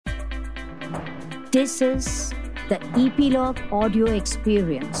This is the Epilogue Audio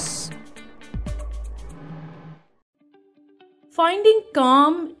Experience. Finding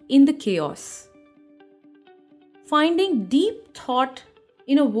calm in the chaos. Finding deep thought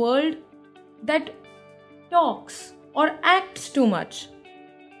in a world that talks or acts too much.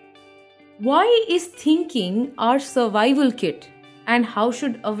 Why is thinking our survival kit, and how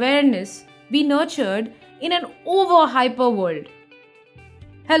should awareness be nurtured in an over-hyper world?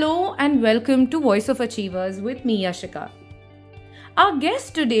 Hello and welcome to Voice of Achievers with me, Yashika. Our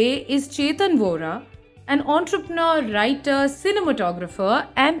guest today is Chetan Vora, an entrepreneur, writer, cinematographer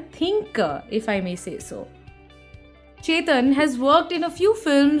and thinker, if I may say so. Chetan has worked in a few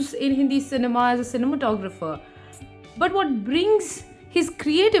films in Hindi cinema as a cinematographer. But what brings his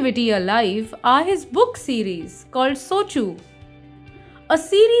creativity alive are his book series called Sochu, a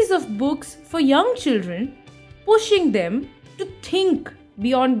series of books for young children, pushing them to think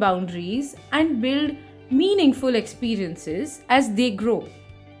beyond boundaries and build meaningful experiences as they grow.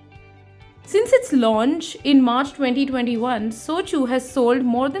 Since its launch in March 2021, Sochu has sold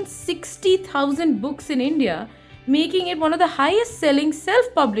more than 60,000 books in India, making it one of the highest selling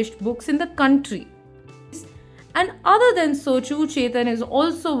self-published books in the country. And other than Sochu, Chetan is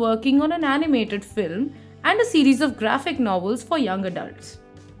also working on an animated film and a series of graphic novels for young adults.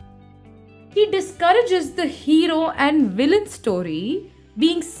 He discourages the hero and villain story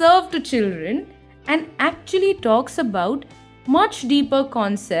being served to children and actually talks about much deeper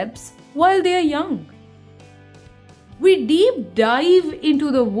concepts while they are young. We deep dive into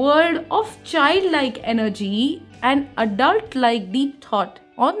the world of childlike energy and adult-like deep thought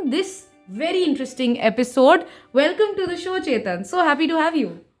on this very interesting episode. Welcome to the show, Chetan. So happy to have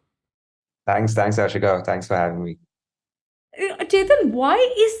you. Thanks, Ashika. Thanks for having me. Chetan, why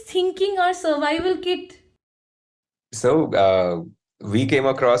is thinking our survival kit? So, we came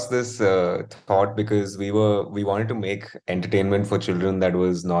across this thought because we wanted to make entertainment for children that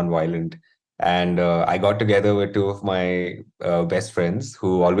was non-violent. And I got together with two of my best friends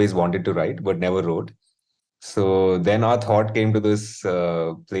who always wanted to write but never wrote. So then our thought came to this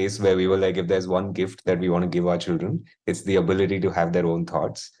place where we were like, if there's one gift that we want to give our children, it's the ability to have their own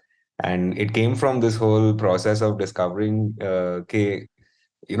thoughts. And it came from this whole process of discovering,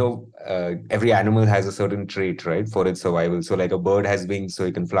 every animal has a certain trait, right, for its survival. So like a bird has wings so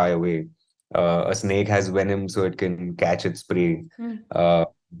it can fly away. A snake has venom so it can catch its prey.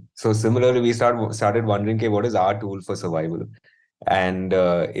 So similarly, we started wondering, okay, what is our tool for survival? And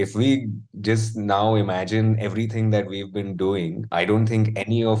if we just now imagine everything that we've been doing, I don't think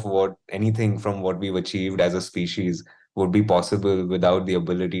anything from what we've achieved as a species would be possible without the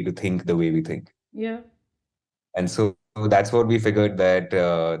ability to think the way we think. Yeah. And so that's what we figured,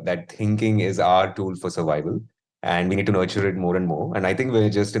 that thinking is our tool for survival, and we need to nurture it more and more. And I think we're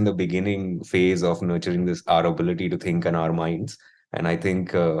just in the beginning phase of nurturing our ability to think in our minds. And I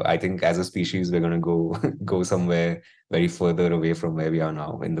think as a species, we're going to go somewhere very further away from where we are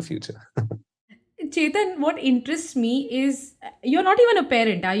now in the future. Chetan, what interests me is you're not even a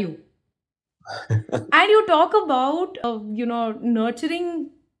parent, are you? And you talk about, nurturing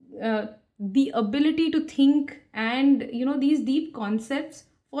the ability to think and, these deep concepts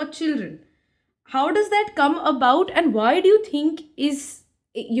for children. How does that come about, and why do you think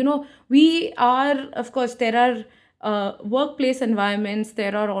we are, of course, there are workplace environments,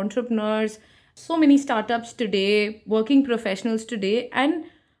 there are entrepreneurs, so many startups today, working professionals today, and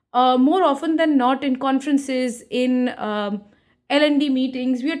more often than not in conferences, in L&D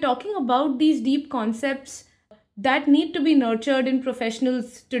meetings, we are talking about these deep concepts that need to be nurtured in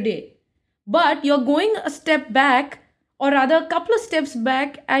professionals today. But you're going a step back, or rather a couple of steps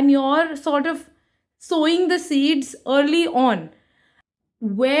back, and you're sort of sowing the seeds early on.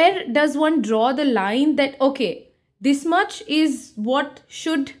 Where does one draw the line that, okay, this much is what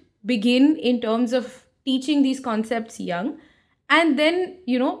should begin in terms of teaching these concepts young, and then,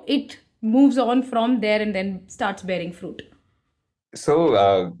 it moves on from there and then starts bearing fruit?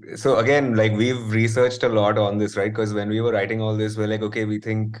 So again, like we've researched a lot on this, right? Because when we were writing all this, we're like, okay, we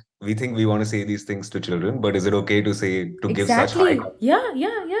think we want to say these things to children, but is it okay to give such high? Exactly.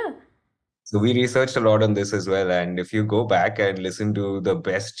 Yeah. So we researched a lot on this as well. And if you go back and listen to the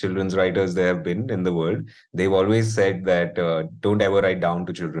best children's writers there have been in the world, they've always said that don't ever write down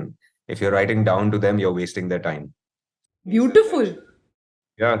to children. If you're writing down to them, you're wasting their time. Beautiful.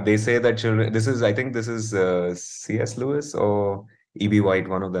 Yeah, they say that children, I think this is C.S. Lewis or E.B. White,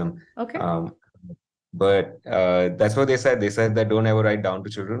 one of them. Okay. But that's what they said. They said that don't ever write down to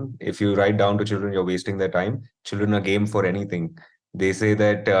children. If you write down to children, you're wasting their time. Children are game for anything. They say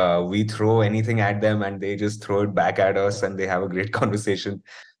that we throw anything at them and they just throw it back at us and they have a great conversation.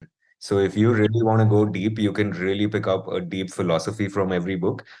 So if you really want to go deep, you can really pick up a deep philosophy from every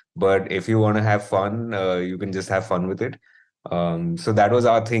book. But if you want to have fun, you can just have fun with it. So that was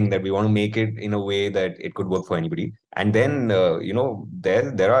our thing, that we want to make it in a way that it could work for anybody. And then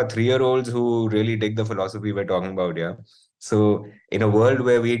there are 3-year-olds who really dig the philosophy we're talking about, yeah. So in a world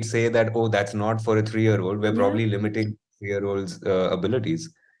where we'd say that, oh, that's not for a 3-year-old, we're Yeah. probably limiting 3-year-olds'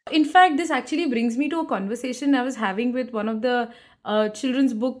 abilities. In fact, this actually brings me to a conversation I was having with one of the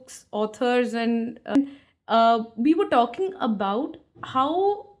children's books authors, and we were talking about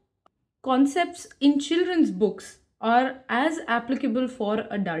how concepts in children's books are as applicable for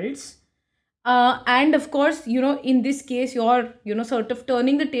adults. And of course, in this case, you're, sort of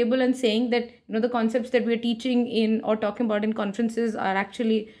turning the table and saying that, the concepts that we're teaching in or talking about in conferences are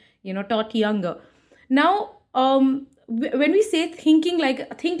actually, taught younger. Now, when we say think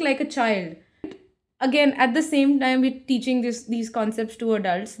like a child, again, at the same time, we're teaching these concepts to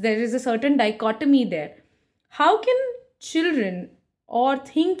adults. There is a certain dichotomy there. How can children or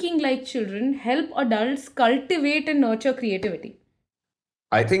thinking like children help adults cultivate and nurture creativity?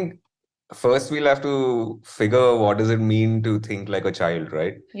 I think first we'll have to figure what does it mean to think like a child,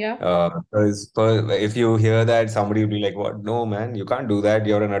 right? Yeah. Because if you hear that, somebody will be like, "What? No, man, you can't do that.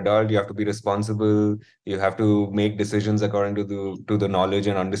 You're an adult. You have to be responsible. You have to make decisions according to the knowledge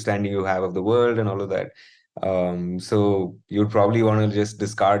and understanding you have of the world and all of that." So you'd probably want to just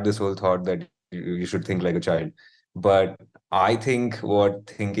discard this whole thought that you should think like a child. But I think what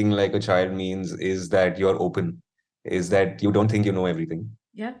thinking like a child means is that you're open, is that you don't think you know everything,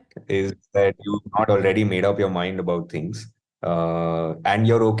 Yeah. is that you've not already made up your mind about things, and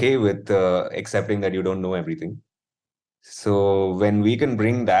you're okay with accepting that you don't know everything. So when we can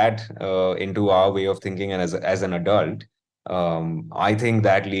bring that into our way of thinking and as an adult, I think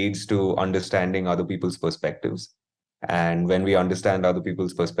that leads to understanding other people's perspectives. And when we understand other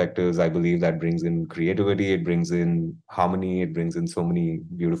people's perspectives, I believe that brings in creativity, it brings in harmony, it brings in so many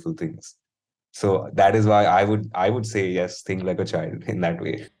beautiful things. So that is why I would say yes, think like a child in that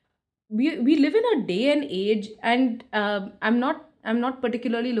way. We live in a day and age, and I'm not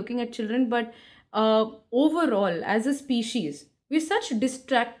particularly looking at children, but overall as a species, we're such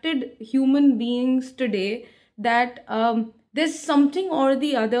distracted human beings today that there's something or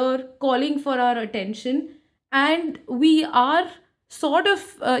the other calling for our attention, and we are sort of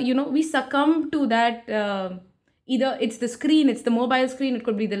we succumb to that. Either it's the screen, it's the mobile screen, it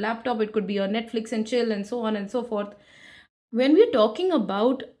could be the laptop, it could be a Netflix and chill, and so on and so forth. When we're talking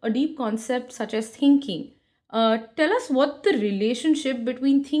about a deep concept such as thinking, tell us what the relationship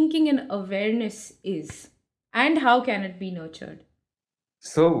between thinking and awareness is, and how can it be nurtured?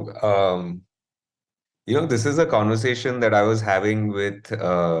 So, this is a conversation that I was having with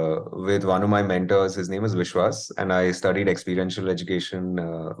one of my mentors. His name is Vishwas, and I studied experiential education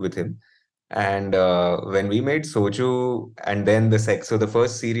with him. And when we made Sochu, and then so the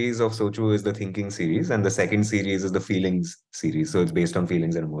first series of Sochu is the thinking series, and the second series is the feelings series. So it's based on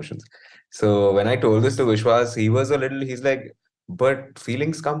feelings and emotions. So when I told this to Vishwas, he's like, but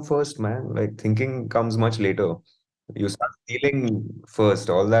feelings come first, man. Like thinking comes much later. You start feeling first.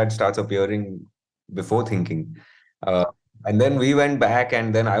 All that starts appearing before thinking. Uh, and then we went back,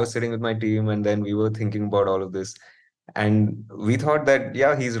 and then I was sitting with my team, and then we were thinking about all of this. And we thought that,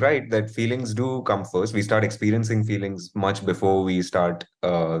 yeah, he's right, that feelings do come first. We start experiencing feelings much before we start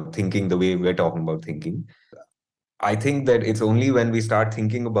thinking the way we're talking about thinking. I think that it's only when we start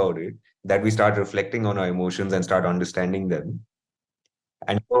thinking about it that we start reflecting on our emotions and start understanding them.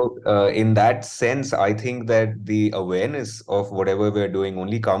 And so, in that sense, I think that the awareness of whatever we're doing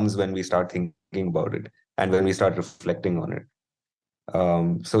only comes when we start thinking about it and when we start reflecting on it.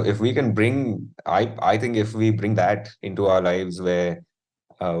 So if we can I think if we bring that into our lives where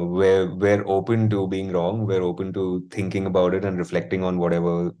we're open to being wrong, we're open to thinking about it and reflecting on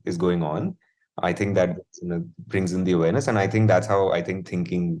whatever is going on, I think that brings in the awareness. And I think that's how I think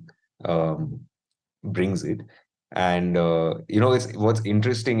thinking brings it. And it's what's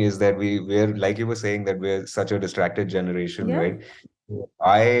interesting is that we're like you were saying that we're such a distracted generation, Yeah. right?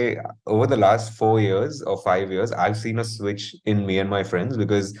 I Over the last 4 years or 5 years, I've seen a switch in me and my friends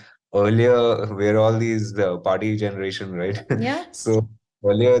because earlier we're all these party generation, right? Yeah. So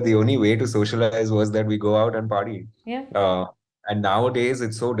earlier the only way to socialize was that we go out and party. Yeah. And nowadays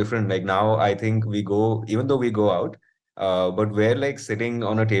it's so different. Like now I think even though we go out, but we're like sitting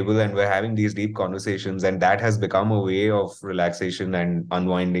on a table and we're having these deep conversations, and that has become a way of relaxation and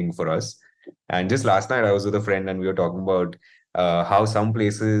unwinding for us. And just last night, I was with a friend and we were talking about how some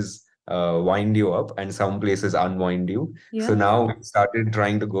places wind you up, and some places unwind you. So Yeah. now we started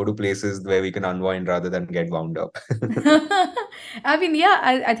trying to go to places where we can unwind rather than get wound up. I mean,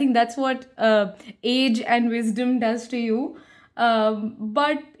 yeah, I think that's what age and wisdom does to you.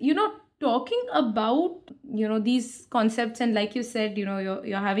 But, talking about, these concepts, and like you said,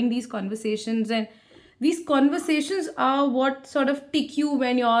 you're having these conversations, and these conversations are what sort of tick you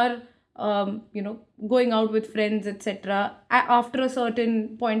when you're, going out with friends, etc., after a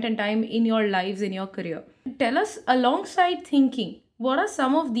certain point in time in your lives, in your career. Tell us, alongside thinking, what are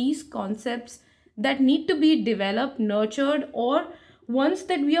some of these concepts that need to be developed, nurtured, or ones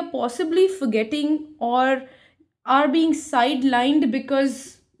that we are possibly forgetting or are being sidelined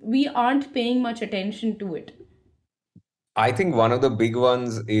because we aren't paying much attention to it? I think one of the big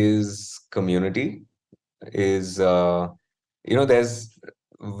ones is community. Is there's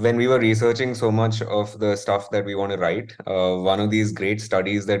when we were researching so much of the stuff that we want to write, one of these great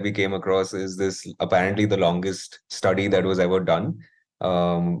studies that we came across is this apparently the longest study that was ever done.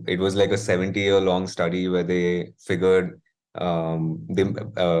 It was like a 70-year long study where they figured they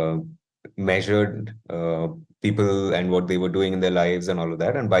measured people and what they were doing in their lives and all of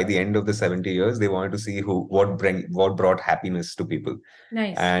that. And by the end of the 70 years, they wanted to see what brought happiness to people.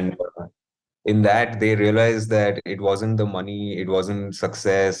 Nice. And in that they realized that it wasn't the money, it wasn't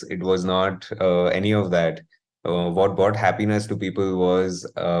success, it was not any of that. What brought happiness to people was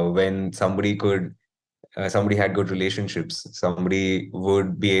when somebody had good relationships, somebody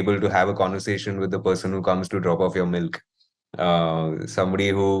would be able to have a conversation with the person who comes to drop off your milk, somebody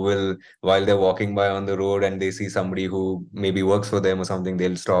who will, while they're walking by on the road and they see somebody who maybe works for them or something,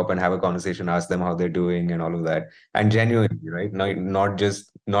 they'll stop and have a conversation, ask them how they're doing and all of that. And genuinely, right? Not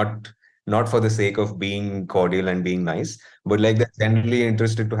just not for the sake of being cordial and being nice, but like they're genuinely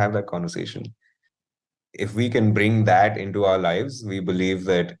interested to have that conversation. If we can bring that into our lives, we believe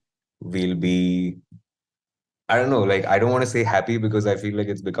that we'll be, I don't know, like I don't want to say happy because I feel like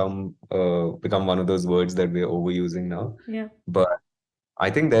it's become one of those words that we're overusing now. Yeah. But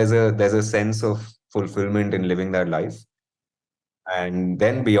I think there's a sense of fulfillment in living that life. And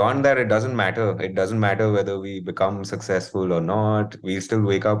then beyond that, it doesn't matter. It doesn't matter whether we become successful or not. We still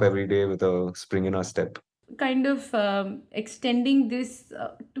wake up every day with a spring in our step. Kind of extending this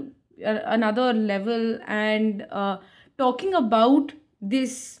to another level, and talking about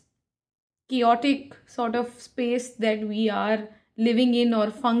this chaotic sort of space that we are living in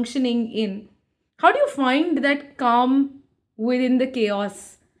or functioning in. How do you find that calm within the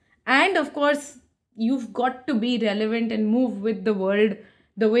chaos? And of course, you've got to be relevant and move with the world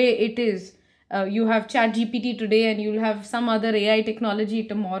the way it is. You have ChatGPT today, and you'll have some other AI technology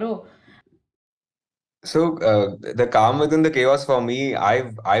tomorrow. So the calm within the chaos for me,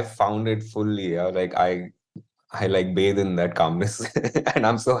 I've found it fully. Yeah? Like I like bathe in that calmness, and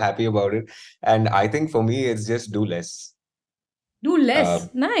I'm so happy about it. And I think for me, it's just do less. Do less.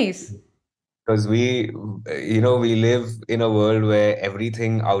 Nice. Because we live in a world where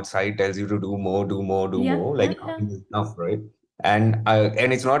everything outside tells you to do more, do more, do Yeah, more. yeah, Like yeah. nothing is enough, right? And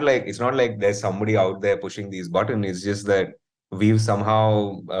it's not like there's somebody out there pushing these buttons. It's just that we've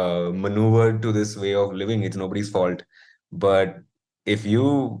somehow maneuvered to this way of living. It's nobody's fault. But if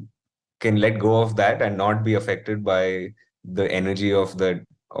you can let go of that and not be affected by the energy of the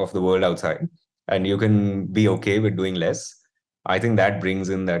world outside, and you can be okay with doing less, I think that brings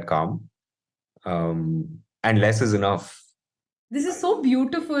in that calm. And less is enough. This is so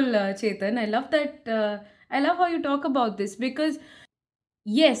beautiful, Chetan. I love that. I love how you talk about this, because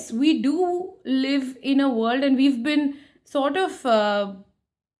yes, we do live in a world, and we've been sort of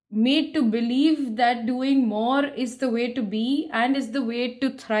made to believe that doing more is the way to be and is the way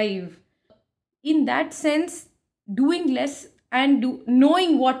to thrive. In that sense, doing less and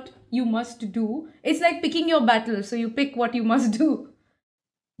knowing what you must do, it's like picking your battle. So you pick what you must do.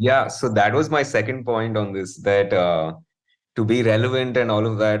 Yeah, so that was my second point on this, that to be relevant and all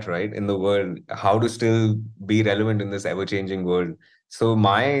of that, right, in the world, how to still be relevant in this ever-changing world. So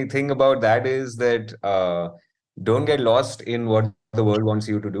my thing about that is that don't get lost in what the world wants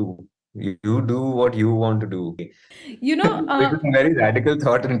you to do. You do what you want to do. You know, Which is a very radical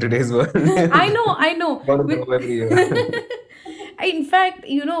thought in today's world. I know. Want to grow every year. In fact,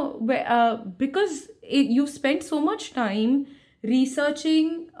 because you've spent so much time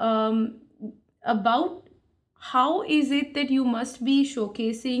researching about how is it that you must be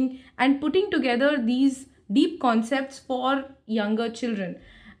showcasing and putting together these deep concepts for younger children.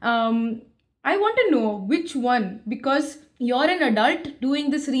 I want to know which one, because you're an adult doing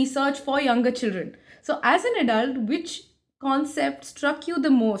this research for younger children. So, as an adult, which concept struck you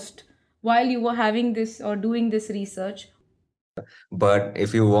the most while you were having this or doing this research? But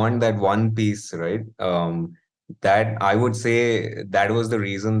if you want that one piece, right? That I would say that was the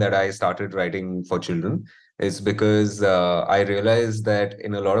reason that I started writing for children, is because I realized that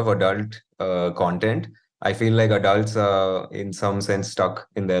in a lot of adult content, I feel like adults are in some sense stuck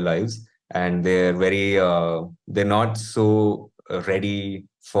in their lives, and they're not so ready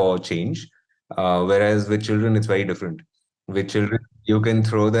for change. Whereas with children, it's very different. With children, you can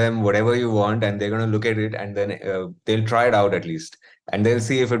throw them whatever you want, and they're going to look at it, and then they'll try it out at least, and they'll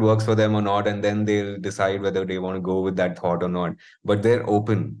see if it works for them or not, and then they'll decide whether they want to go with that thought or not. But they're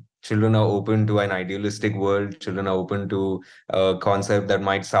open. Children are open to an idealistic world. Children are open to a concept that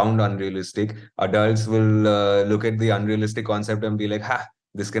might sound unrealistic. Adults will look at the unrealistic concept and be like, "Ha,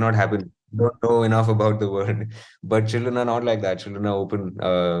 this cannot happen. Don't know enough about the world." But children are not like that. Children are open.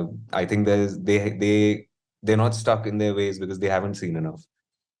 I think they're not stuck in their ways because they haven't seen enough.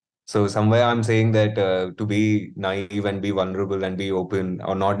 So somewhere I'm saying that to be naive and be vulnerable and be open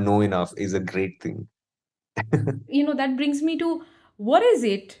or not know enough is a great thing. That brings me to, what is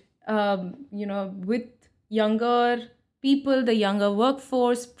it, with younger people, the younger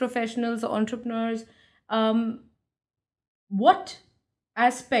workforce, professionals, entrepreneurs, what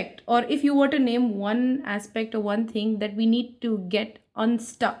aspect, or if you were to name one aspect or one thing that we need to get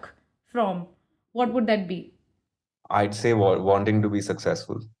unstuck from, what would that be? I'd say wanting to be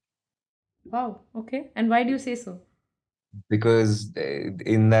successful, Wow, okay. And why do you say so? because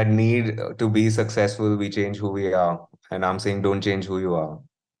in that need to be successful, we change who we are. And I'm saying don't change who you are.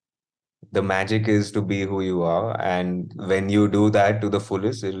 The magic is to be who you are, and when you do that to the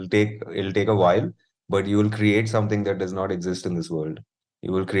fullest, it'll take a while, but you will create something that does not exist in this world.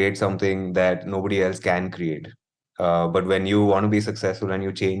 You will create something that nobody else can create. But when you want to be successful and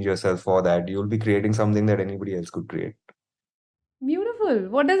you change yourself for that, you'll be creating something that anybody else could create. Beautiful.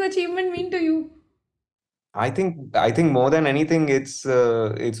 What does achievement mean to you? I think more than anything, it's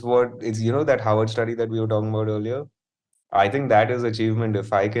that Harvard study that we were talking about earlier. I think that is achievement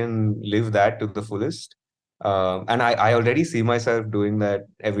if I can live that to the fullest. And I already see myself doing that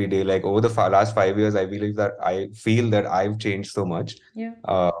every day. Like over the last 5 years, I feel that I've changed so much. Yeah.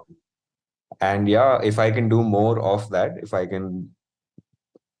 And yeah, if I can do more of that, if I can,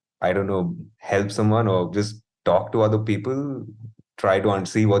 I don't know, help someone or just talk to other people, try to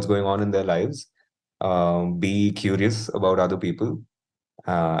see what's going on in their lives, be curious about other people,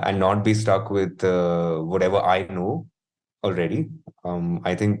 and not be stuck with whatever I know already.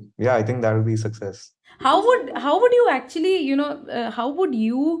 I think that will be success. How would you actually, how would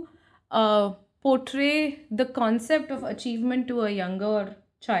you portray the concept of achievement to a younger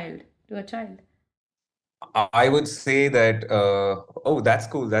child, to a child? I would say that, oh, that's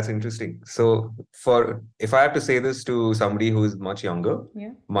cool. That's interesting. So, for if I have to say this to somebody who's much younger,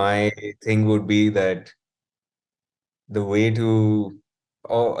 Yeah. my thing would be that the way to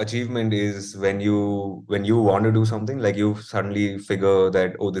or achievement is when you want to do something, like you suddenly figure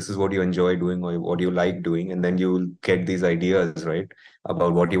that, oh, this is what you enjoy doing or what you like doing, and then you get these ideas, right,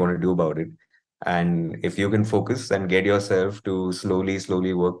 about what you want to do about it. And if you can focus and get yourself to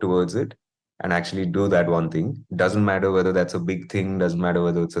slowly work towards it and actually do that one thing, doesn't matter whether that's a big thing, doesn't matter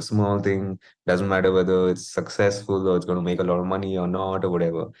whether it's a small thing, doesn't matter whether it's successful or it's going to make a lot of money or not or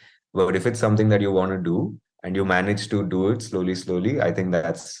whatever. But if it's something that you want to do and you manage to do it slowly, I think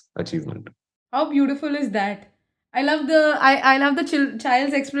that's achievement. How beautiful is that? I love the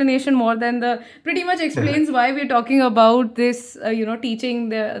child's explanation more than the pretty much explains why we're talking about this, teaching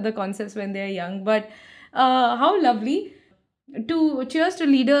the concepts when they're young. But how lovely. To cheers to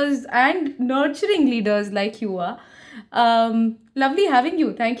leaders and nurturing leaders like you are. Lovely having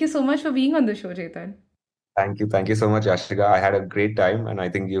you. Thank you so much for being on the show, Chetan. Thank you so much, Ashika. I had a great time, and I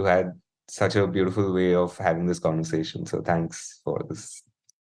think you had such a beautiful way of having this conversation. So thanks for this.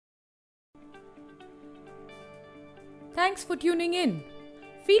 Thanks for tuning in.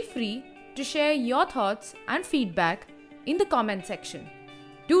 Feel free to share your thoughts and feedback in the comment section.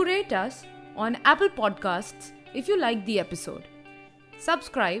 Do rate us on Apple Podcasts if you liked the episode.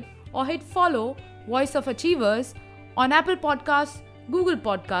 Subscribe or hit follow Voice of Achievers on Apple Podcasts, Google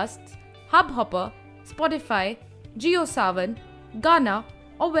Podcasts, Hubhopper, Spotify, JioSaavn, Gaana,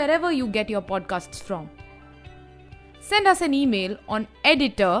 or wherever you get your podcasts from. Send us an email on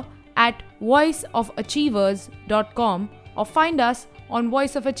editor@voiceofachievers.com or find us on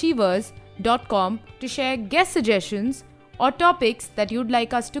voiceofachievers.com to share guest suggestions or topics that you'd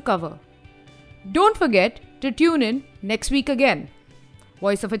like us to cover. Don't forget to tune in next week again.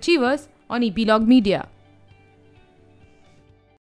 Voice of Achievers on Epilogue Media.